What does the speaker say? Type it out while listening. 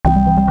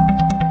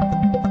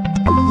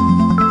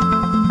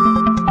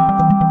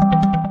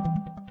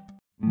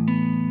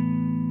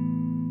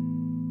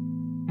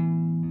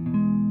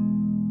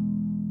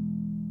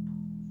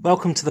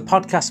Welcome to the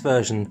podcast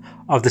version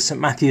of the St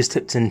Matthew's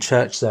Tipton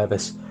Church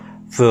service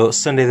for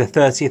Sunday the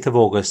 30th of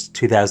August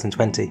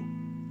 2020.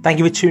 Thank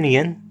you for tuning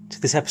in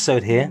to this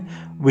episode here.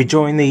 We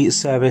join the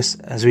service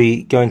as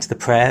we go into the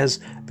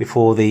prayers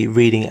before the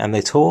reading and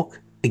the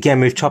talk. Again,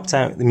 we've chopped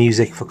out the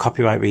music for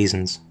copyright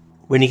reasons.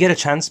 When you get a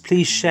chance,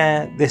 please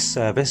share this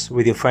service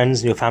with your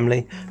friends and your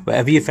family,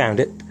 wherever you found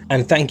it.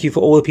 And thank you for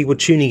all the people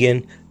tuning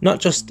in,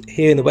 not just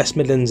here in the West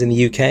Midlands in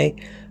the UK,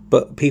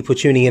 but people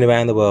tuning in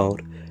around the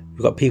world.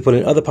 We've got people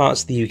in other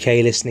parts of the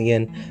UK listening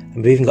in, and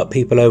we've even got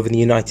people over in the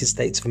United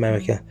States of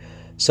America.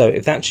 So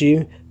if that's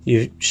you,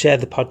 you've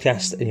shared the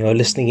podcast and you're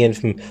listening in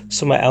from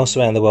somewhere else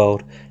around the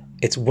world,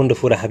 it's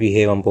wonderful to have you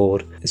here on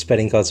board,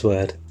 spreading God's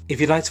word.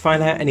 If you'd like to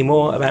find out any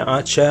more about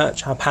our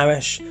church, our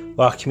parish,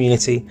 or our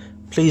community,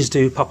 please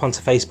do pop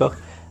onto Facebook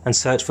and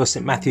search for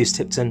St Matthew's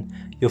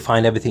Tipton. You'll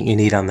find everything you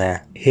need on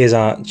there. Here's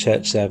our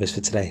church service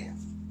for today.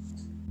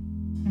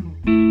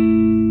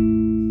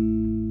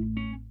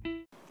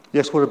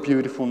 Yes, what a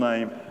beautiful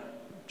name.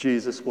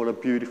 Jesus, what a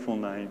beautiful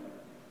name.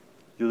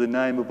 You're the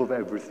name above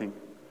everything.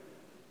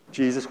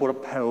 Jesus, what a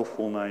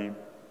powerful name.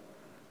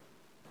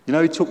 You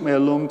know, it took me a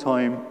long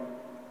time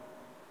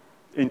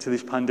into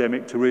this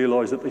pandemic to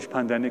realise that this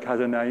pandemic has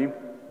a name.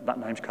 That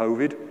name's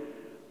COVID.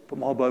 But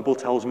my Bible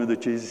tells me that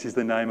Jesus is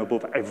the name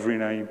above every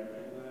name,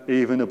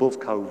 even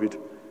above COVID.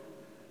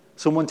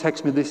 Someone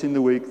texted me this in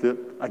the week that,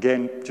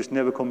 again, just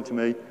never come to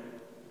me.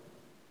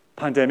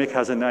 Pandemic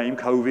has a name,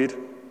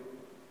 COVID.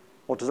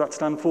 What does that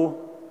stand for?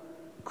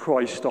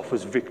 Christ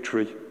offers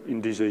victory in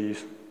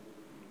disease.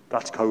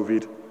 That's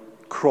COVID.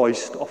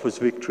 Christ offers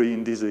victory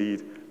in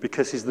disease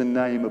because he's the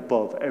name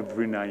above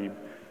every name.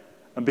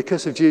 And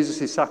because of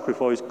Jesus'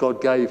 sacrifice,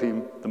 God gave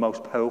him the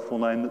most powerful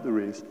name that there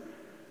is.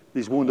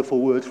 These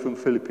wonderful words from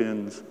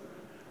Philippians.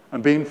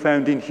 And being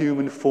found in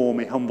human form,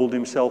 he humbled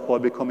himself by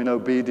becoming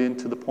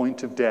obedient to the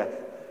point of death,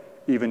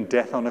 even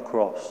death on a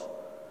cross.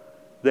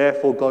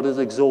 Therefore, God has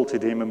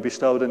exalted him and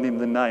bestowed on him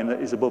the name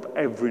that is above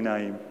every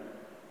name,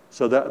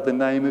 so that at the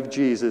name of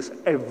Jesus,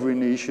 every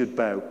knee should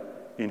bow,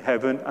 in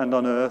heaven and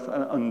on earth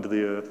and under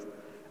the earth,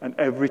 and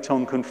every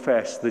tongue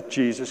confess that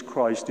Jesus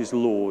Christ is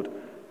Lord,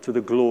 to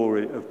the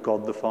glory of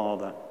God the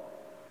Father.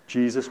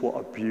 Jesus, what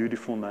a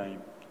beautiful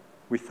name.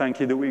 We thank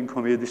you that we can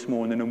come here this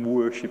morning and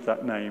worship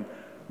that name.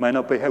 May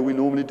not be how we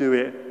normally do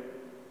it,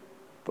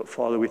 but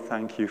Father, we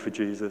thank you for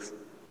Jesus.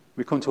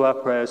 We come to our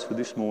prayers for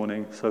this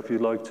morning, so if you'd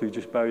like to,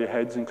 just bow your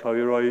heads and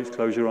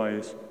close your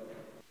eyes.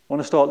 I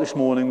want to start this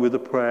morning with a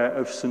prayer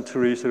of St.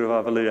 Teresa of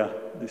Avila.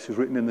 This was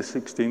written in the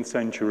 16th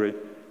century,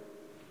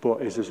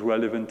 but is as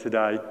relevant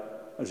today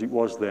as it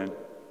was then.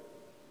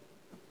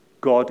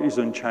 God is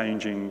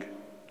unchanging.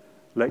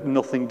 Let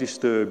nothing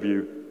disturb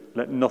you.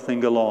 Let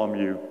nothing alarm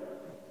you.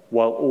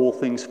 While all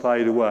things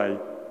fade away,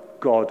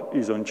 God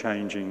is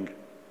unchanging.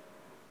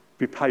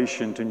 Be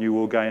patient and you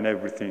will gain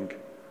everything.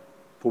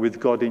 For with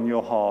God in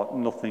your heart,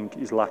 nothing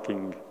is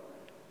lacking.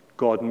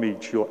 God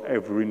meets your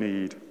every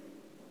need.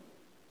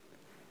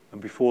 And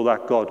before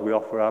that, God, we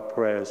offer our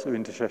prayers of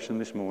intercession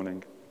this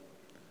morning.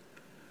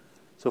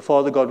 So,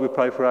 Father God, we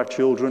pray for our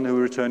children who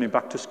are returning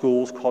back to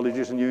schools,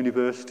 colleges and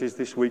universities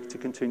this week to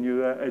continue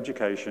their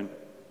education.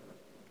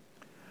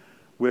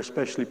 We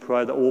especially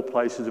pray that all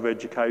places of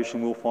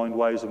education will find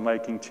ways of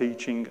making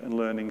teaching and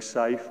learning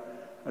safe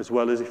as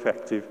well as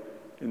effective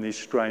in these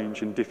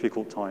strange and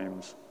difficult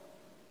times.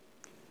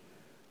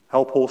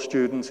 Help all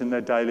students in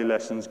their daily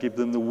lessons, give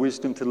them the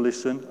wisdom to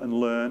listen and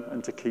learn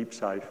and to keep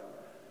safe.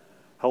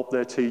 Help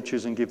their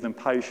teachers and give them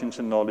patience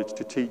and knowledge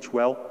to teach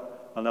well,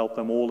 and help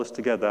them all as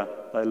together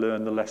they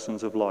learn the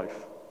lessons of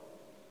life.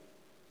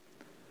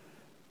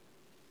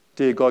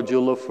 Dear God, your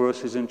love for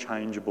us is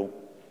unchangeable.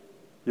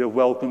 You have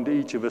welcomed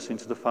each of us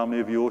into the family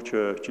of your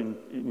church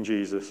in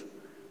Jesus.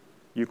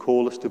 You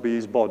call us to be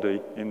his body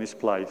in this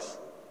place.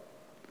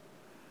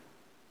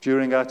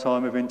 During our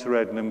time of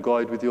interregnum,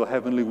 guide with your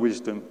heavenly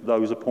wisdom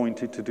those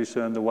appointed to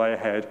discern the way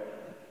ahead,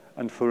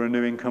 and for a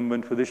new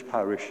incumbent for this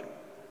parish,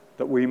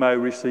 that we may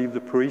receive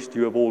the priest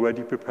you have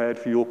already prepared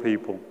for your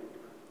people,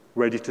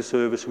 ready to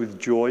serve us with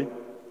joy,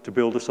 to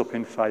build us up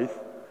in faith,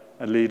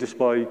 and lead us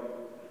by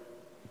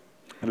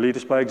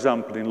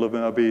example in love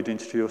and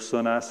obedience to your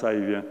Son, our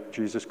Saviour,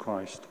 Jesus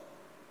Christ.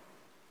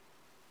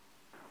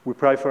 We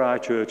pray for our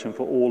church and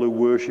for all who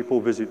worship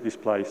or visit this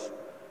place.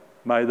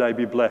 May they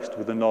be blessed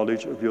with the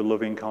knowledge of your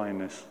loving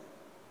kindness.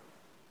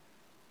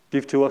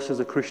 Give to us as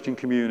a Christian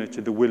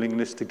community the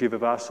willingness to give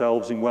of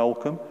ourselves in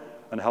welcome,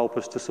 and help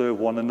us to serve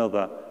one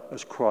another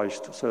as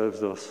Christ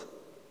serves us.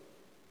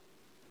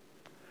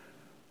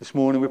 This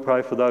morning we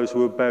pray for those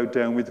who are bowed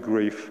down with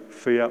grief,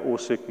 fear or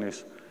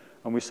sickness,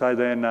 and we say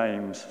their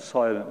names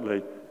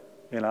silently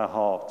in our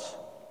hearts.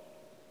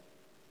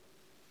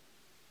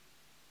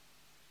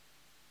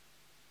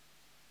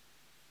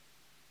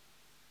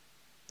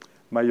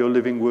 May your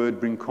living word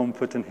bring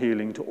comfort and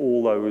healing to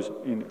all those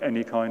in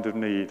any kind of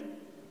need.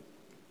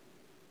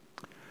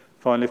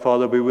 Finally,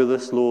 Father, be with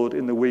us, Lord,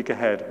 in the week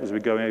ahead as we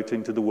go out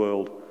into the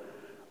world.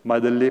 May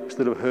the lips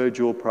that have heard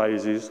your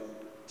praises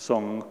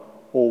sung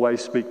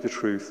always speak the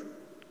truth.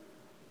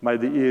 May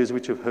the ears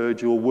which have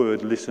heard your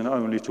word listen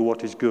only to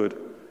what is good,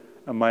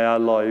 and may our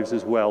lives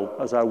as well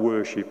as our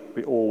worship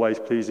be always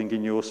pleasing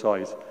in your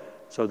sight,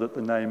 so that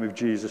the name of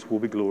Jesus will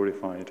be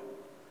glorified.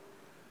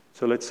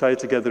 So let's say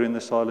together in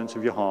the silence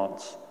of your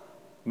hearts,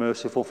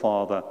 merciful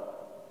Father,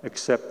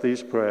 accept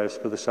these prayers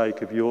for the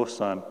sake of your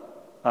Son,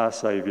 our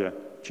Saviour,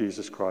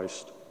 Jesus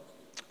Christ.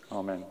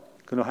 Amen.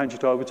 Can I hand you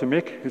over to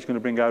Mick, who's going to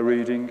bring our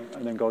reading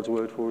and then God's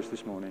word for us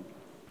this morning.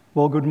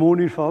 Well, good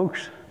morning,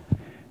 folks.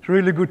 It's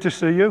really good to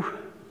see you.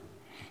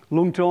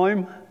 Long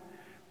time,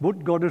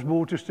 but God has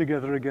brought us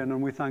together again,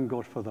 and we thank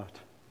God for that.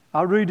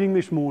 Our reading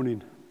this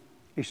morning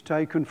is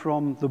taken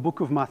from the book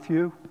of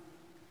Matthew,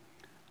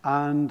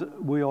 and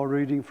we are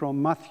reading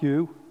from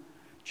Matthew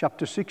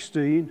chapter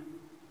 16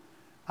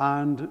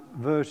 and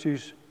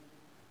verses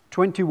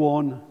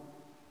 21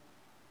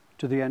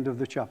 to the end of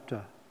the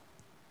chapter.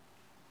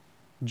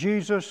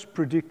 Jesus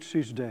predicts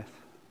his death.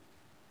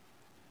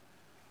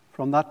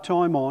 From that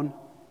time on,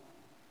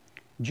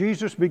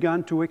 Jesus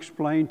began to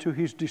explain to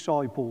his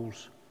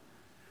disciples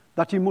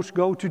that he must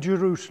go to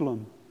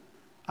Jerusalem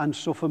and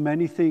suffer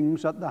many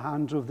things at the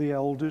hands of the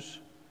elders,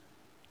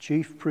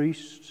 chief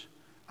priests,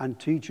 and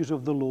teachers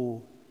of the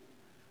law,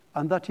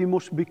 and that he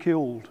must be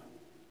killed,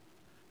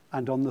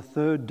 and on the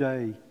third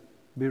day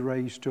be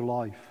raised to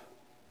life.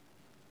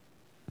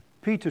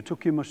 Peter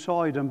took him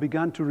aside and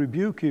began to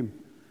rebuke him.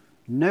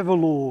 "Never,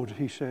 Lord,"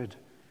 he said,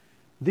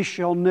 "this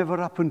shall never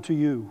happen to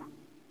you."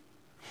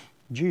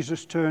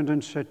 Jesus turned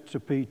and said to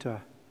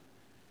Peter,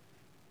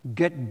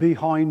 "Get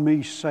behind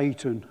me,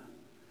 Satan.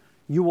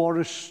 You are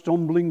a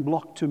stumbling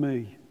block to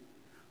me.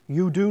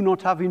 You do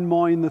not have in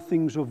mind the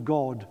things of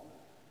God,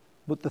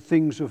 but the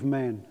things of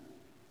men."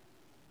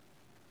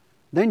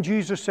 Then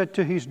Jesus said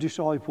to his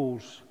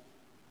disciples,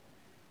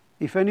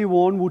 "If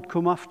anyone would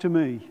come after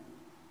me,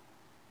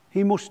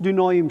 he must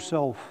deny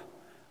himself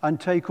and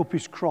take up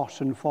his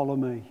cross and follow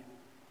me.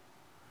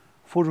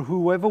 For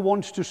whoever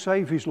wants to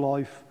save his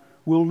life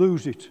will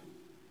lose it.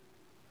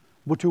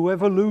 But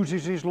whoever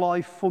loses his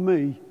life for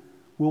me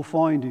will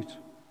find it.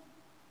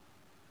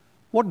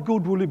 What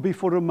good will it be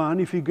for a man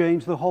if he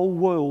gains the whole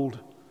world,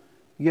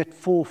 yet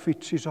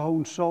forfeits his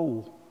own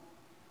soul?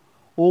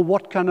 Or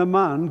what can a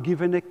man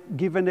give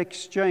in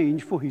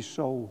exchange for his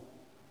soul?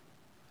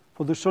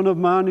 For the Son of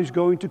Man is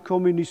going to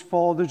come in his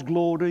Father's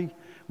glory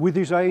with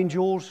his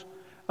angels,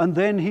 and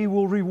then he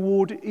will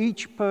reward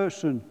each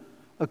person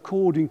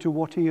according to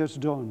what he has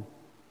done.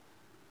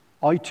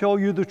 I tell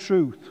you the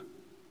truth,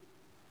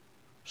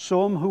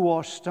 some who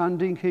are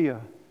standing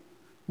here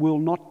will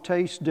not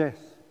taste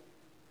death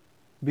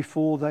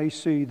before they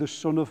see the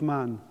Son of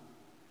Man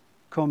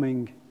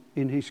coming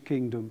in his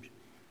kingdom."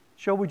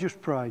 Shall we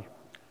just pray?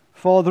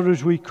 Father,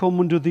 as we come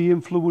under the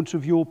influence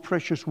of your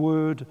precious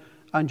word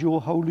and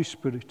your Holy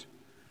Spirit,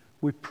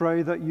 we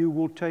pray that you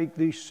will take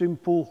these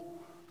simple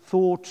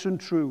thoughts and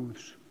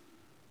truths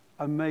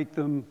and make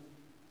them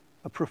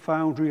a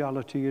profound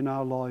reality in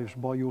our lives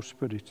by your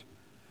Spirit.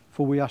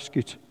 For we ask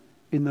it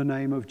in the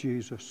name of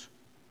Jesus.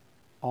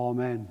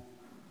 Amen.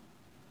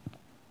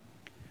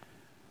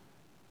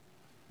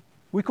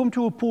 We come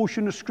to a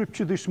portion of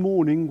Scripture this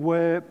morning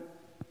where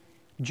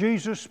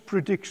Jesus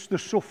predicts the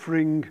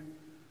suffering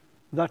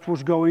that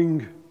was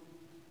going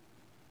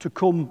to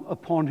come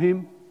upon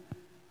him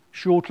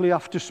shortly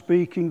after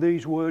speaking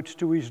these words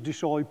to his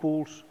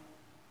disciples.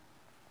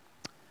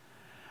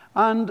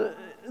 And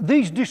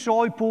these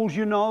disciples,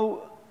 you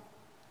know,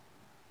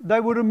 they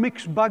were a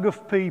mixed bag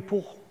of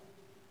people.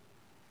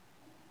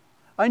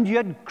 And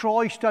yet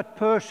Christ had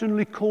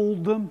personally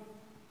called them,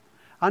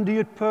 and he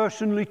had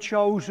personally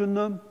chosen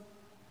them.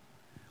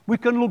 We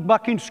can look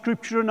back in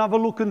Scripture and have a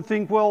look and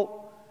think,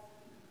 well,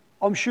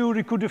 I'm sure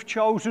he could have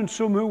chosen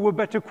some who were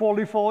better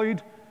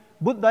qualified,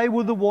 but they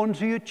were the ones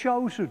he had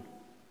chosen.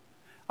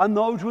 And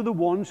those were the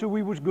ones who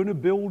he was going to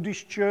build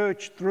his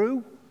church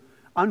through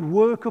and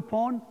work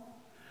upon.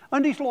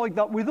 And it's like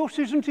that with us,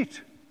 isn't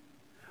it?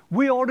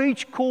 We are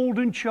each called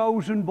and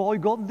chosen by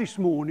God this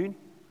morning.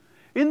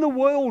 In the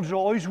world's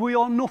eyes, we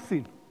are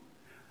nothing.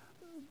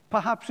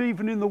 Perhaps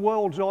even in the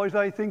world's eyes,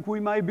 they think we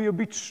may be a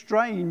bit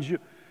strange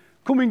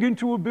coming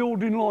into a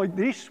building like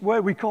this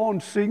where we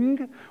can't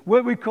sing,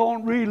 where we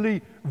can't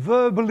really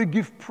verbally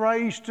give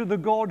praise to the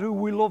God who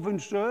we love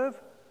and serve.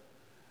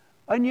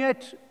 And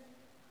yet,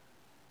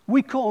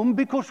 we come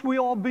because we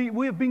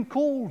have been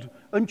called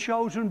and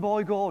chosen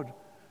by God.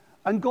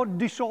 And God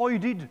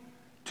decided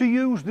to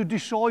use the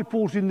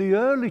disciples in the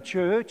early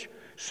church,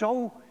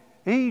 so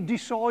he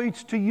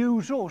decides to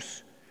use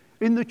us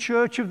in the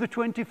church of the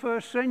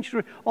 21st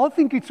century. I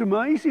think it's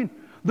amazing,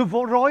 the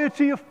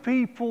variety of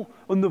people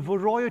and the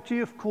variety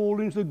of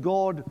callings that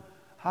God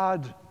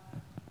had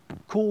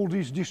called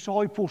his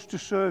disciples to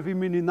serve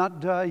him in that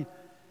day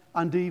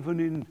and even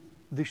in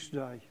this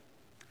day.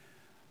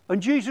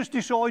 And Jesus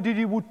decided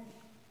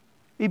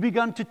he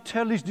began to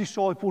tell his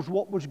disciples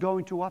what was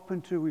going to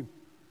happen to him.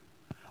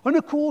 And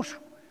of course,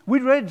 we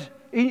read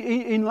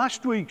in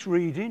last week's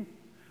reading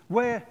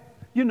where,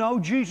 you know,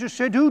 Jesus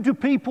said, "Who do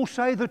people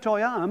say that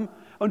I am?"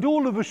 And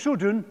all of a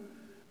sudden,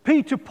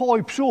 Peter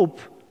pipes up,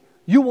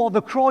 You are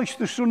the Christ,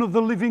 the Son of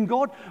the living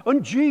God.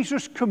 And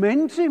Jesus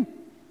commends him.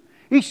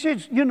 He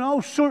says,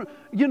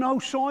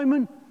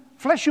 Simon,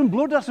 flesh and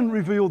blood hasn't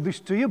revealed this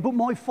to you, but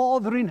my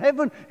Father in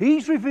heaven,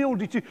 he's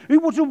revealed it to you.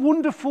 It was a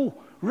wonderful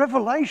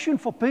revelation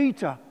for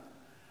Peter.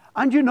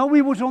 And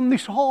he was on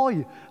this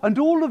high. And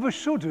all of a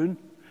sudden,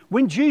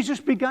 when Jesus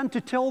began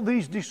to tell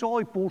these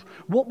disciples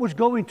what was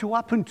going to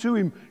happen to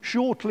him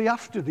shortly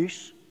after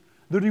this,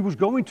 that he was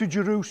going to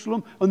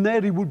Jerusalem, and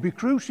there he would be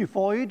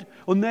crucified,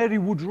 and there he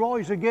would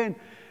rise again,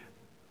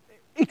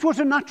 it was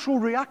a natural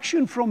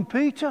reaction from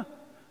Peter.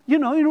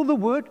 In other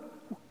words,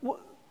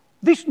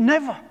 this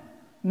never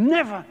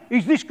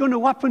is this going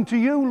to happen to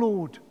you,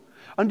 Lord.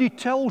 And he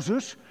tells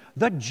us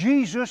that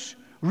Jesus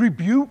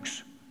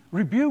rebukes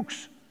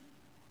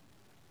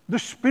the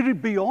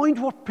spirit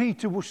behind what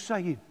Peter was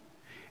saying.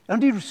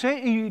 And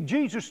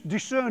Jesus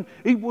discerned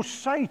it was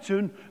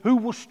Satan who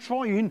was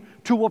trying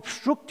to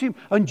obstruct him.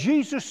 And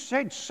Jesus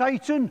said,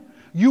 Satan,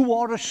 you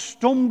are a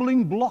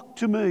stumbling block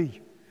to me.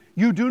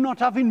 You do not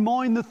have in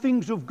mind the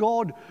things of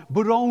God,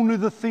 but only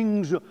the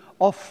things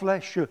of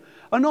flesh.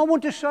 And I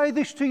want to say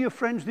this to you,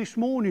 friends, this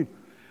morning,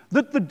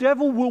 that the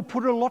devil will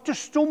put a lot of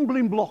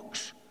stumbling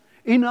blocks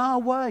in our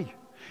way.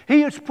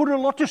 He has put a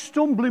lot of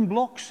stumbling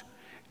blocks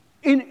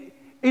in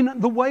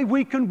the way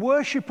we can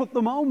worship at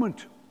the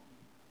moment.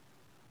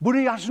 But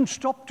he hasn't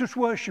stopped us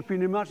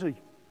worshiping him, has he?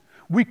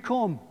 We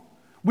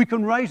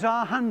can raise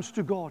our hands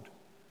to God.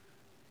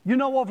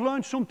 I've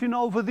learned something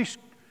over this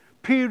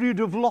period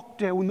of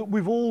lockdown that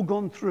we've all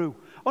gone through.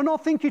 And I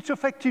think it's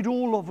affected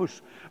all of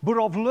us.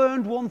 But I've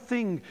learned one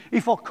thing.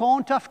 If I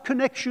can't have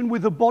connection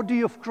with the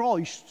body of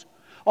Christ,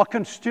 I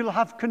can still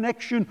have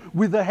connection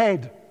with the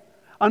head.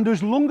 And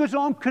as long as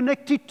I'm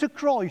connected to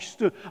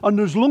Christ, and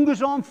as long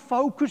as I'm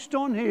focused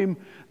on him,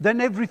 then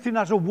everything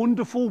has a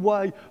wonderful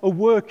way of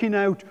working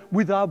out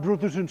with our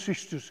brothers and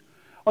sisters.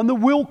 And there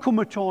will come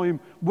a time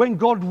when,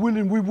 God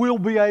willing, we will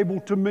be able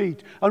to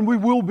meet and we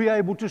will be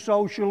able to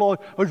socialise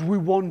as we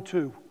want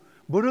to.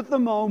 But at the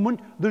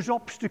moment, there's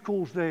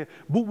obstacles there.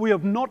 But we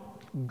have not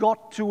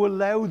got to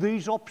allow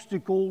these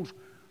obstacles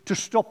to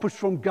stop us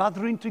from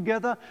gathering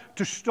together,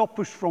 to stop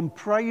us from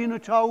praying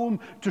at home,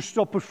 to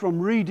stop us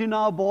from reading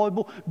our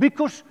Bible,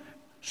 because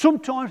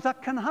sometimes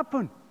that can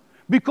happen.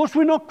 Because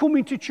we're not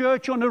coming to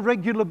church on a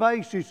regular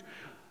basis,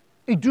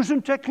 it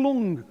doesn't take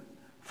long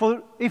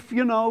for,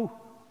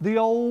 the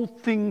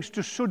old things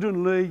to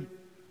suddenly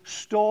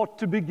start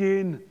to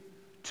begin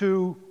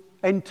to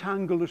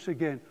entangle us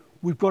again.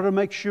 We've got to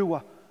make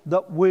sure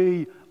that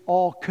we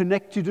are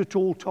connected at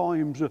all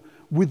times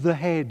with the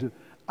head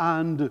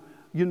and,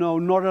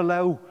 not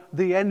allow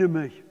the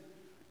enemy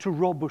to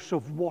rob us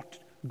of what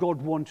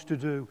God wants to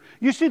do.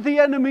 You see, the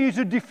enemy is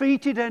a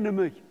defeated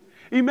enemy.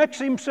 He makes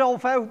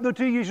himself out that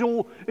he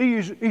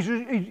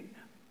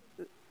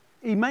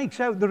makes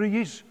out that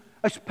he is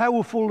as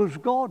powerful as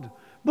God.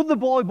 But the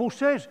Bible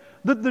says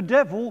that the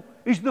devil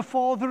is the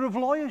father of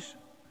liars.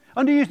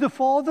 And he is the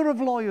father of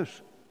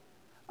liars.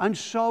 And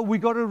so we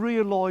got to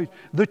realize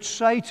that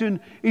Satan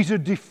is a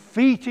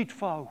defeated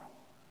foe.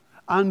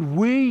 And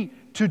we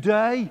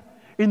today,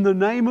 in the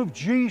name of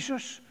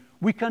Jesus,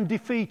 we can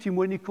defeat him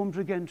when he comes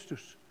against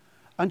us.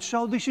 And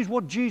so this is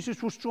what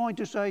Jesus was trying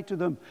to say to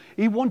them.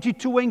 He wanted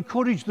to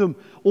encourage them.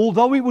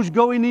 Although it was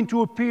going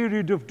into a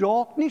period of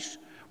darkness,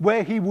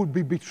 where he would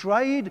be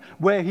betrayed,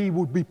 where he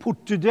would be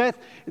put to death,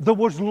 there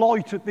was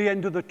light at the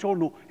end of the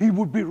tunnel. He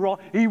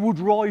would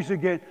rise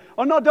again.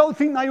 And I don't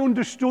think they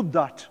understood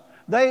that.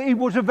 It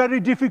was a very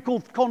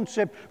difficult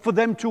concept for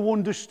them to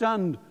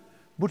understand.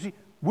 But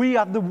we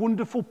have the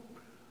wonderful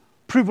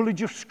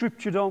privilege of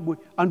Scripture, don't we?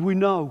 And we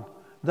know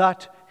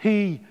that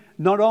he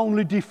not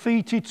only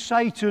defeated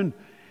Satan,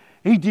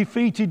 he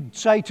defeated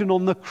Satan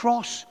on the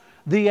cross,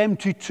 the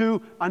empty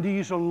tomb, and he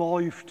is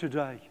alive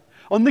today.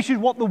 And this is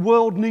what the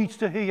world needs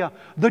to hear,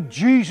 that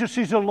Jesus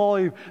is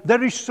alive.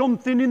 There is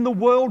something in the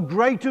world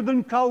greater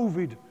than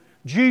COVID.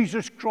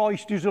 Jesus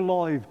Christ is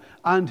alive,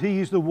 and he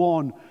is the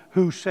one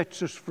who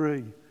sets us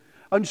free.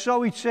 And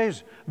so it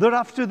says that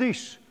after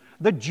this,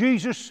 that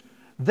Jesus,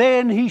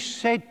 then he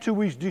said to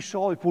his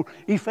disciple,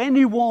 if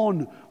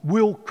anyone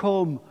will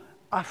come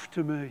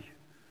after me.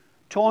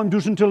 Time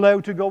doesn't allow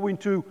to go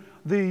into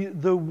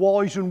the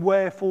whys and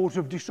wherefores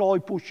of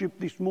discipleship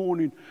this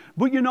morning.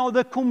 But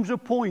there comes a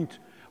point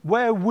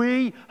where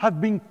we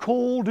have been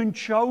called and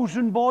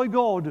chosen by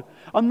God.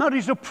 And that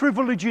is a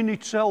privilege in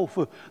itself.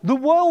 The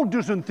world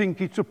doesn't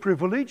think it's a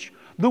privilege.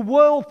 The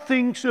world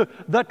thinks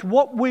that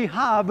what we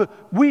have,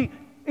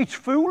 it's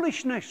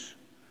foolishness.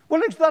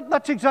 Well,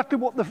 that's exactly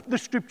what the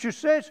Scripture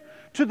says.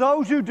 To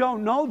those who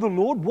don't know the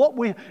Lord,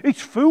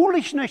 it's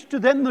foolishness to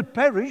them that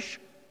perish.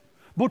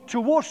 But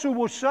to us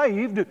who are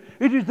saved,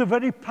 it is the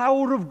very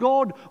power of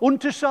God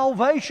unto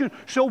salvation.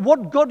 So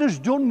what God has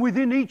done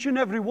within each and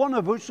every one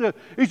of us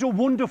is a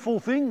wonderful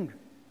thing.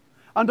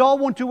 And I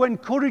want to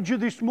encourage you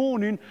this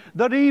morning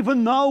that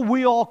even though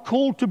we are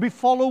called to be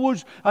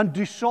followers and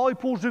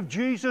disciples of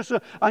Jesus,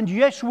 and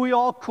yes, we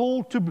are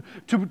called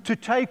to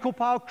take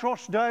up our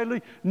cross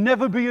daily,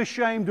 never be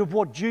ashamed of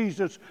what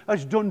Jesus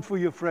has done for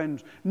you,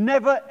 friends.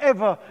 Never,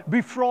 ever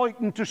be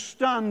frightened to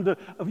stand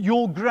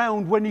your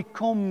ground when He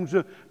comes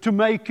to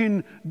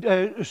making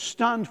a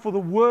stand for the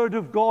Word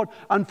of God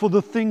and for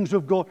the things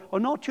of God.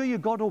 And I'll tell you,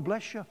 God will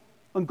bless you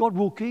and God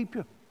will keep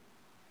you.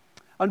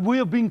 And we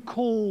have been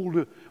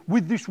called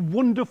with this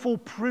wonderful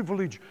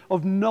privilege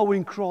of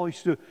knowing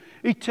Christ.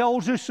 It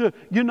tells us,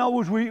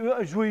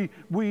 as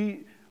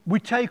we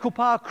take up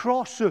our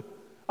cross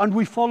and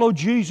we follow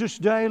Jesus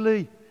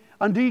daily,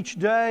 and each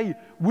day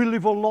we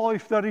live a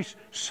life that is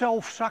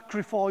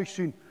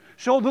self-sacrificing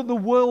so that the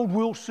world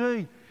will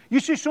see. You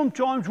see,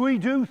 sometimes we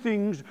do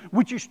things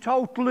which is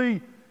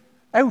totally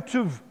out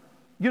of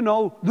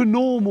the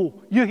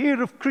normal. You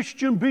hear of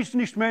Christian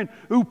businessmen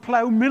who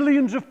plough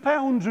millions of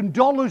pounds and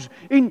dollars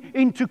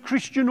into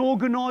Christian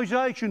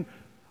organisation.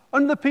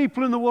 And the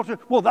people in the world say,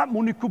 well, that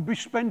money could be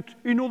spent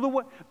in other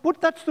ways.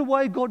 But that's the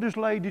way God has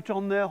laid it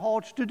on their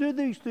hearts to do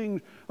these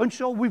things. And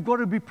so we've got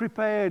to be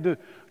prepared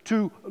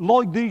to,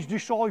 like these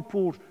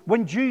disciples,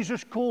 when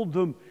Jesus called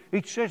them,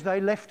 it says they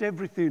left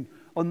everything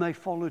and they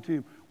followed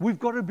Him. We've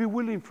got to be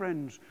willing,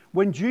 friends.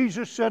 When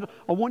Jesus said,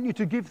 I want you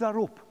to give that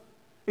up,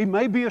 it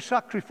may be a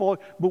sacrifice,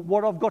 but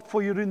what I've got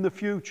for you in the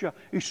future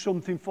is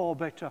something far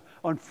better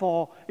and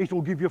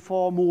it'll give you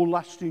far more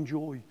lasting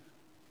joy.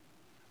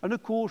 And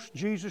of course,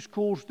 Jesus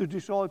calls the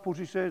disciples,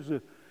 He says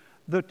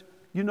that,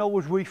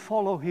 as we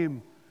follow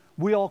Him,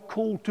 we are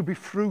called to be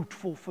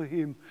fruitful for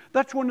Him.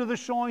 That's one of the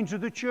signs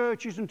of the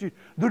church, isn't it?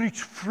 That it's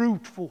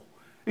fruitful.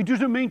 It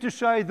doesn't mean to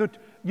say that,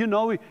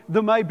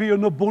 there may be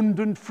an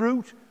abundant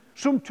fruit.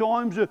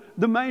 Sometimes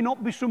there may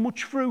not be so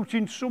much fruit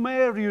in some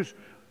areas,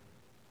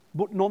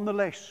 but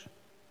nonetheless,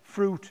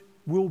 fruit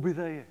will be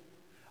there.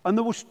 And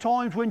there was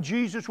times when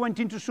Jesus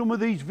went into some of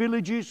these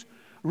villages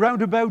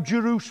round about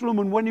Jerusalem,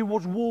 and when He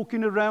was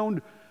walking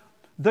around,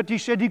 that He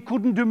said He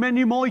couldn't do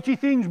many mighty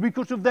things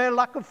because of their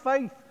lack of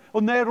faith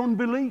and their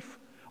unbelief.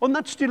 And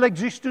that's still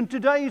existent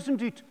today,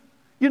 isn't it?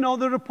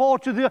 There are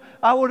parts of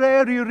our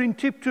area in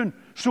Tipton,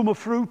 some are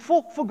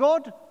fruitful for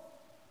God,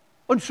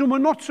 and some are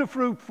not so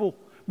fruitful.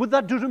 But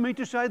that doesn't mean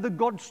to say that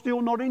God's still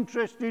not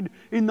interested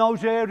in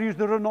those areas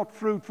that are not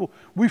fruitful.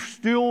 We've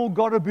still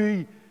got to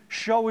be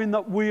showing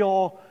that we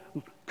are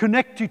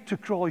connected to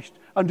Christ.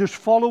 And as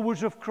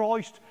followers of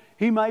Christ,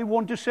 He may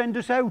want to send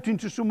us out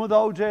into some of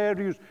those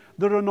areas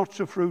that are not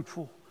so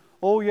fruitful.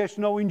 Oh yes,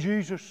 knowing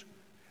Jesus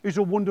is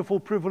a wonderful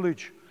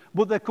privilege,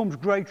 but there comes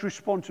great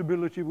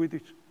responsibility with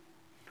it.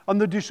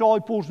 And the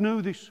disciples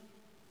knew this.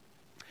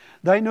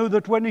 They knew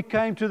that when it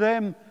came to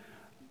them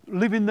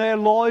living their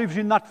lives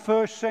in that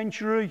first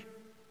century,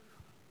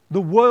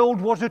 the world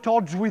was at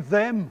odds with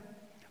them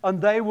and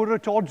they were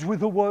at odds with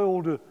the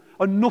world,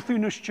 and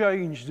nothing has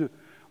changed.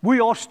 We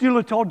are still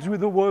at odds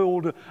with the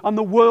world, and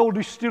the world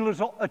is still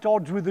at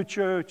odds with the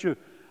church.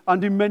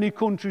 And in many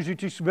countries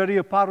it is very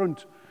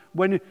apparent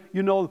when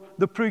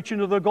the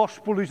preaching of the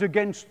gospel is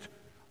against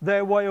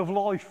their way of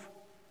life.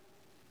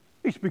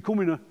 It's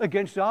becoming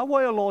against our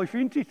way of life,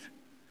 isn't it?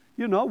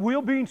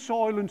 We're being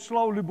silent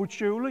slowly but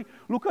surely.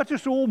 Look at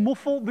us all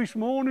muffled this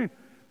morning.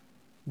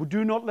 But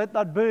do not let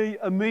that be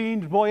a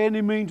means by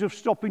any means of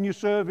stopping you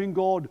serving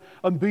God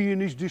and being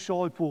His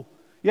disciple.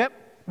 Yep,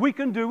 we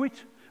can do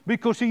it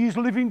because He is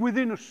living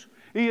within us.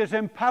 He has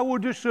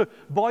empowered us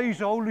by His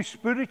Holy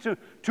Spirit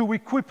to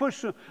equip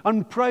us.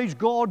 And praise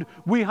God,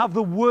 we have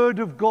the Word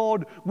of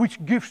God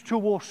which gives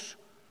to us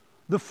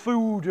the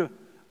food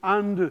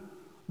and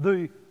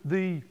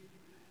the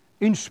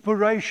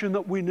inspiration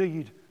that we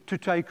need to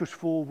take us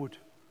forward.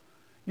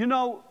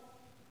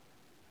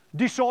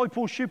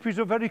 Discipleship is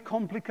a very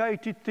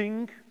complicated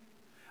thing,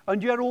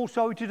 and yet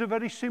also it is a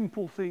very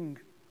simple thing.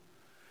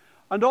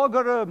 And I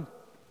got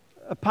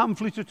a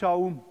pamphlet at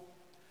home,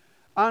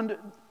 and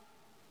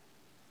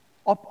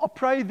I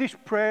pray this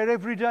prayer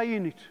every day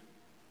in it.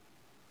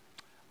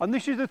 And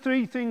this is the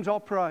 3 things I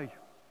pray.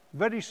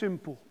 Very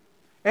simple.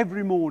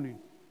 Every morning.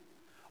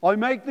 I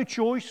make the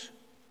choice,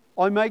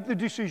 I make the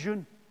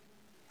decision,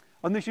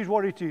 and this is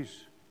what it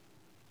is.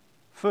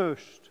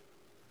 First,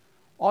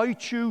 I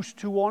choose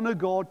to honour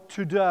God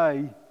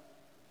today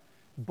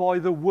by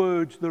the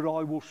words that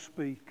I will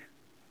speak.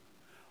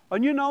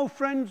 And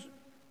friends,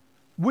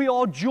 we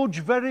are judged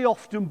very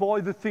often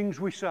by the things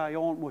we say,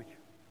 aren't we?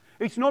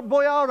 It's not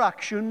by our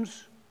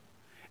actions,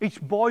 it's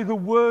by the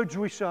words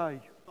we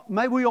say.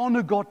 May we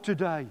honour God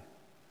today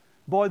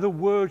by the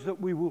words that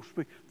we will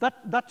speak.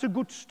 That's a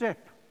good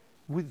step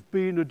with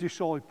being a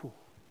disciple.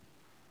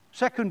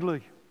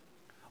 Secondly,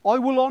 I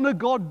will honour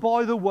God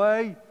by the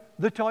way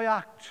that I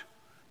act,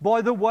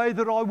 by the way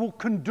that I will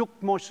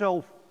conduct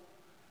myself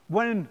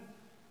when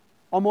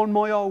I'm on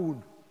my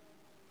own,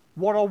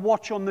 what I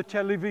watch on the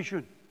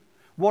television,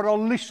 what I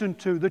listen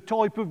to, the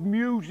type of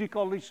music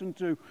I listen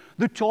to,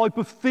 the type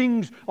of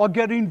things I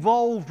get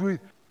involved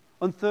with.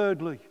 And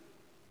thirdly,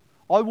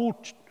 I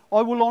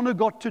will honour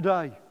God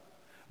today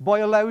by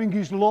allowing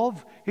His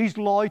love, His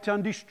light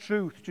and His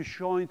truth to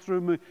shine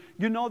through me.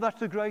 You know, that's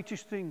the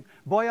greatest thing.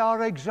 By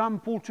our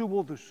example to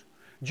others.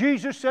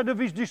 Jesus said of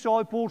His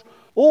disciples,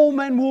 all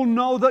men will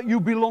know that you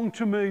belong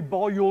to me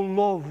by your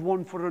love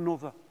one for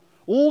another.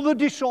 All the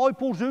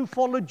disciples who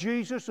followed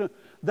Jesus,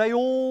 they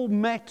all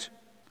met.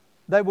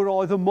 They were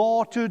either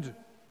martyred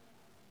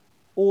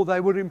or they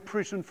were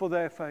imprisoned for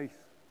their faith.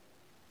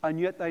 And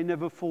yet they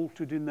never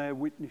faltered in their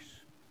witness.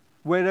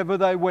 Wherever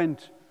they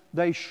went,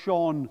 they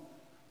shone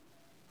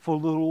for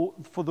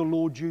the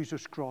Lord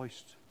Jesus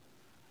Christ.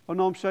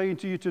 And I'm saying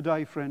to you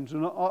today, friends,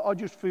 and I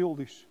just feel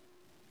this.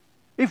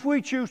 If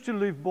we choose to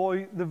live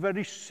by the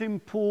very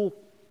simple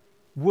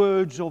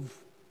words of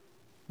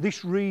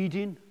this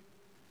reading,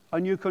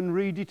 and you can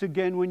read it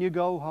again when you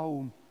go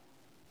home,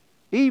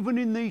 even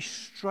in these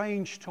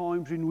strange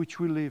times in which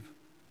we live,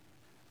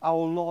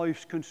 our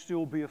lives can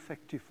still be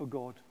effective for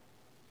God.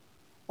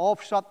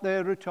 I've sat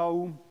there at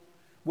home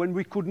when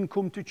we couldn't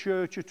come to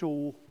church at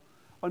all,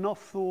 and I've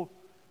thought,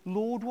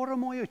 Lord, what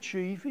am I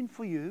achieving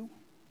for you?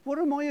 What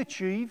am I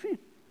achieving?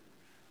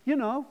 You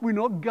know, we're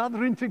not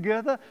gathering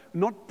together,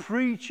 not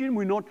preaching,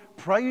 we're not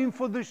praying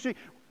for the sick.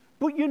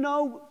 But you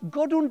know,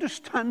 God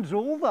understands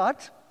all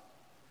that.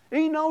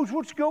 He knows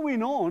what's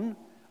going on,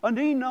 and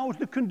He knows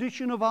the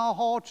condition of our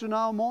hearts and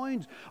our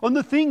minds. And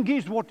the thing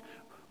is,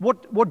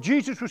 what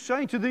Jesus was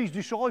saying to these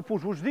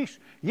disciples was this: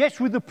 yes,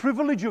 with the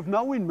privilege of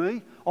knowing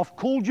me, I've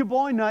called you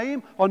by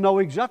name, I know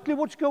exactly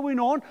what's going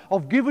on,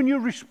 I've given you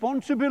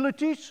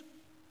responsibilities,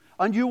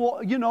 and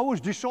you know, as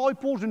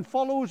disciples and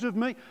followers of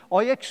me,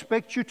 I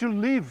expect you to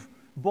live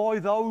by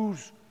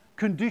those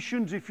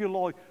conditions, if you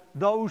like,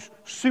 those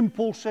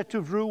simple set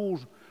of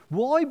rules.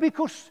 Why?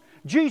 Because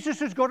Jesus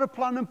has got a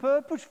plan and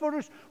purpose for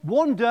us.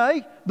 One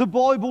day, the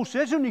Bible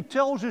says, and it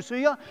tells us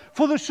here,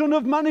 for the Son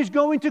of Man is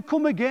going to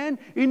come again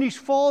in His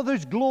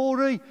Father's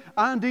glory,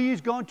 and He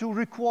is going to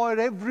require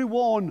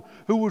everyone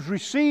who has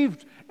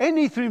received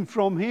anything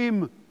from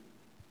Him,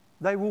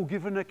 they will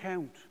give an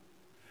account.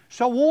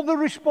 So all the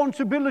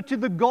responsibility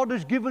that God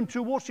has given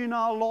to us in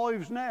our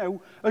lives now,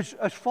 as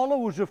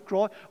followers of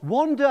Christ,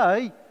 one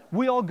day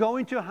we are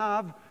going to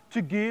have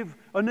to give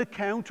an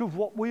account of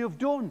what we have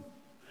done.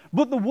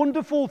 But the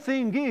wonderful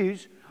thing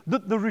is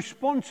that the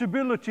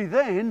responsibility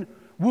then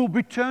will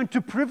be turned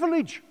to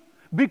privilege,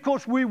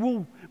 because we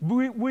will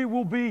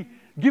be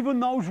given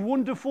those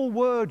wonderful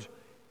words,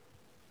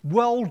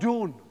 well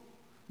done,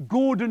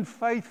 good and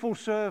faithful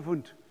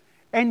servant,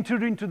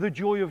 enter into the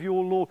joy of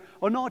your Lord.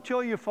 And I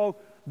tell you,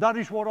 folks, that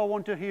is what I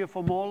want to hear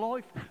for my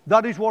life.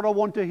 That is what I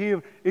want to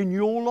hear in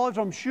your lives.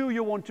 I'm sure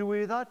you want to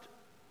hear that.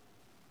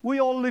 We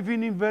are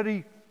living in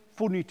very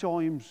funny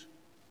times.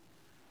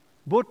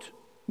 But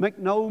make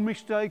no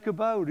mistake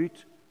about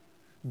it,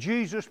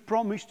 Jesus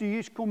promised He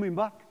is coming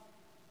back.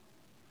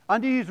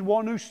 And He is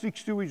one who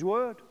sticks to His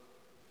word.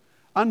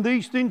 And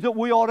these things that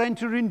we are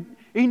entering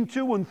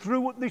into and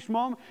through at this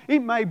moment, it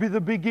may be the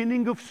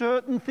beginning of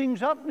certain things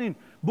happening,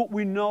 but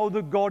we know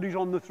that God is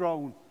on the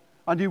throne.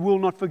 And He will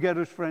not forget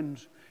us,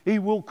 friends. He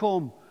will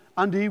come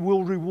and He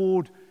will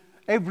reward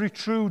every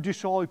true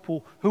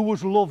disciple who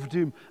has loved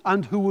Him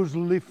and who has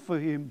lived for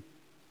Him.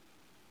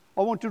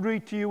 I want to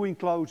read to you in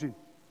closing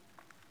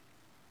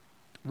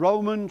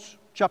Romans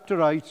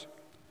chapter 8,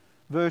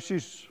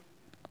 verses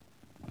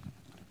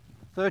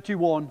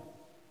 31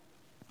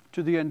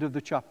 to the end of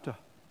the chapter.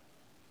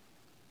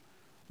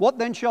 What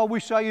then shall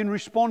we say in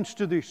response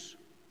to this?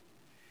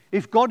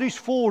 If God is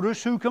for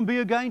us, who can be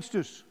against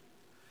us?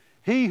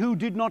 He who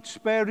did not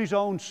spare His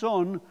own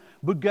Son,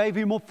 but gave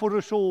Him up for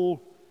us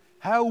all,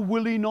 how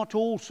will He not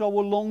also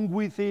along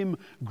with Him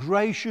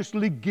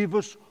graciously give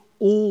us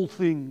all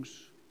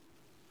things?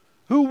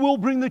 Who will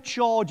bring the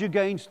charge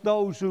against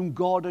those whom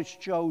God has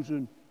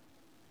chosen?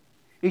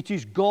 It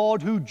is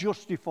God who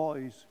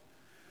justifies.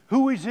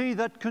 Who is He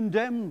that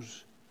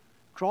condemns?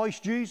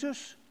 Christ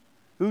Jesus,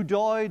 who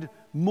died,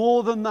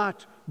 more than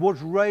that,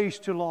 was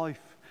raised to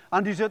life,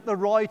 and is at the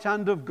right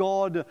hand of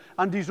God,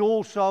 and is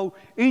also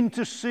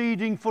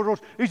interceding for us.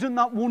 Isn't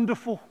that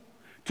wonderful?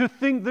 To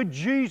think that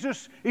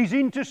Jesus is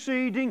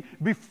interceding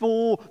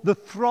before the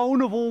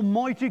throne of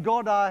Almighty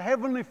God, our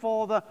Heavenly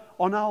Father,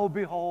 on our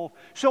behalf.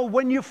 So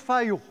when you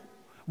fail,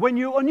 and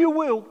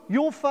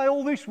you'll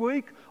fail this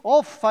week.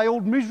 I've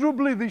failed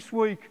miserably this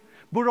week.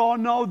 But I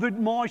know that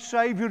my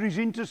Saviour is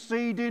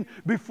interceding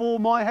before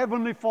my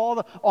Heavenly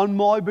Father on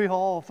my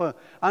behalf.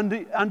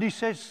 And he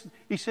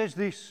says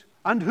this,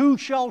 and who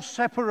shall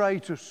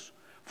separate us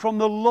from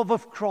the love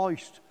of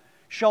Christ?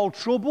 Shall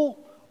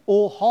trouble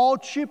or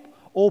hardship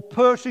or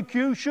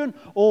persecution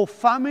or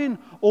famine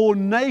or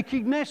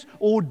nakedness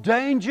or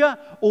danger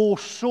or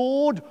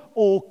sword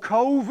or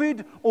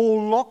COVID or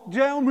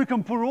lockdown? We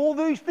can put all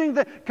these things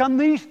there. Can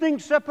these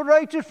things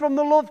separate us from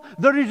the love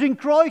that is in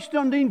Christ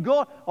and in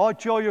God? I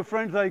tell you,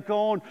 friends, they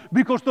can't,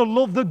 because the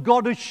love that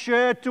God has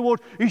shared to us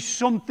is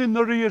something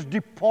that He has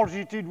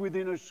deposited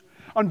within us.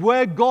 And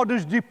where God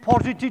has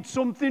deposited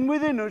something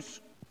within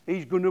us,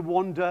 He's going to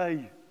one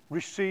day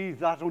receive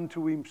that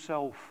unto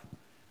Himself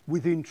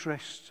with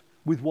interest,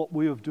 with what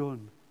we have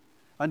done.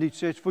 And it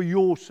says, for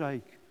your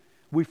sake,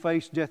 We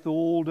face death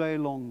all day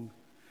long.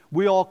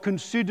 We are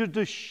considered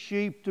as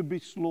sheep to be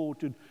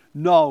slaughtered.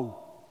 No.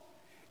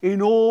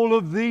 In all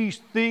of these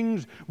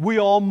things, we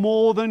are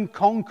more than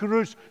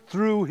conquerors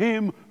through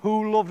him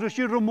who loves us.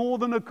 You're more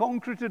than a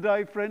conqueror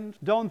today, friends.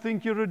 Don't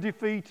think you're a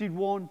defeated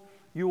one.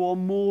 You are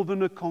more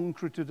than a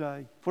conqueror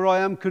today. For I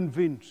am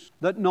convinced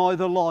that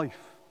neither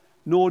life,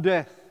 nor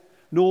death,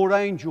 nor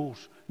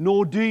angels,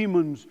 nor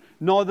demons,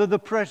 neither the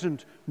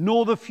present,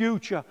 nor the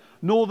future,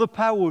 nor the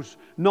powers,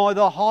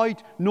 neither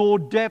height, nor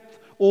depth,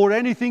 or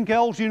anything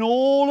else in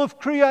all of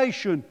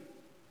creation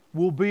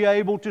will be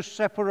able to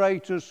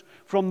separate us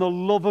from the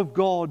love of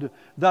God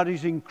that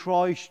is in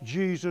Christ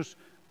Jesus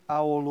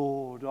our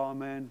Lord.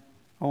 Amen.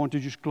 I want to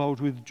just close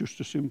with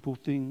just a simple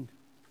thing.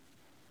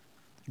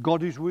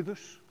 God is with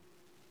us.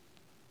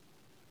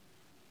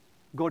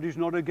 God is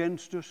not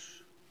against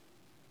us.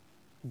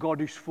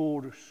 God is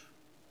for us.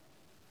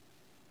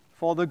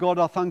 Father God,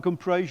 I thank and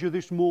praise you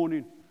this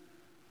morning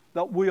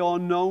that we are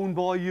known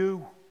by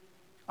you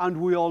and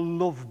we are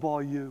loved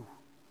by you.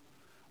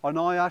 And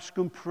I ask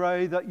and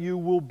pray that you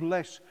will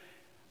bless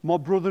my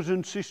brothers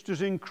and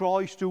sisters in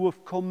Christ who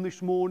have come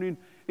this morning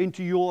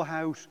into your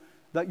house,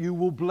 that you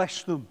will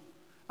bless them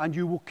and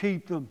you will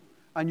keep them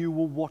and you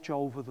will watch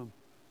over them.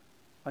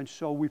 And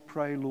so we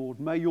pray, Lord,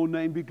 may your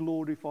name be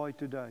glorified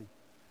today.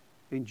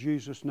 In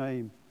Jesus'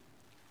 name,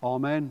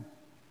 amen.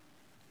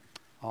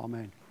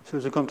 Amen. So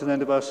as we come to the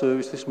end of our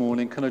service this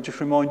morning, can I just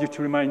remind you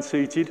to remain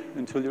seated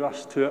until you're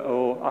asked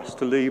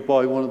to leave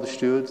by one of the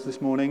stewards this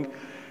morning.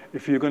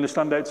 If you're going to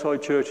stand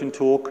outside church and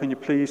talk, can you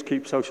please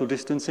keep social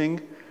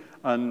distancing?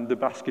 And the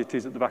basket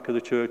is at the back of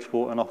the church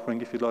for an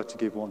offering if you'd like to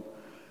give one.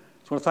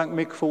 So I want to thank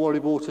Mick for what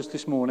he brought us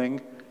this morning.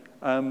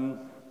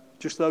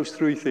 Just those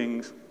three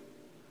things.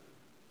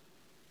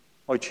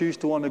 I choose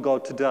to honour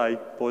God today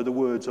by the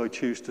words I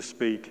choose to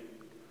speak.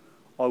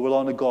 I will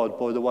honour God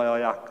by the way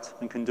I act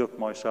and conduct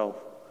myself.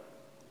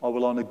 I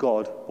will honour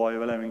God by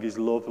allowing his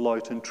love,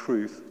 light and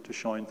truth to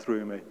shine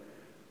through me.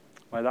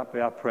 May that be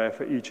our prayer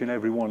for each and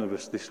every one of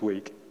us this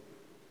week.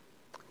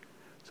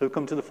 So we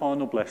come to the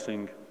final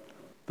blessing.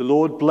 The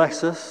Lord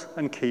bless us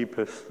and keep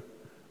us.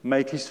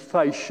 Make his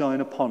face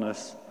shine upon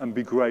us and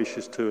be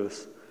gracious to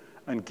us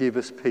and give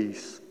us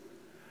peace.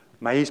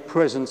 May his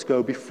presence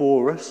go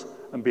before us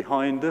and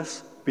behind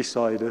us,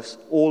 beside us,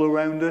 all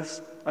around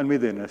us and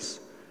within us.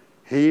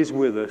 He is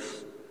with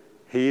us.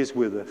 He is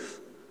with us.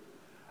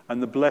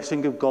 And the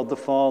blessing of God the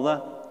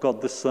Father,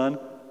 God the Son,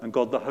 and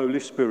God the Holy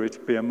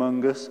Spirit be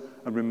among us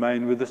and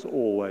remain with us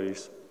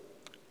always.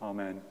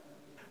 Amen.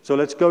 So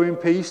let's go in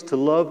peace to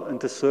love and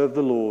to serve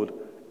the Lord.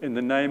 In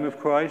the name of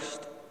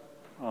Christ,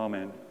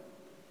 amen.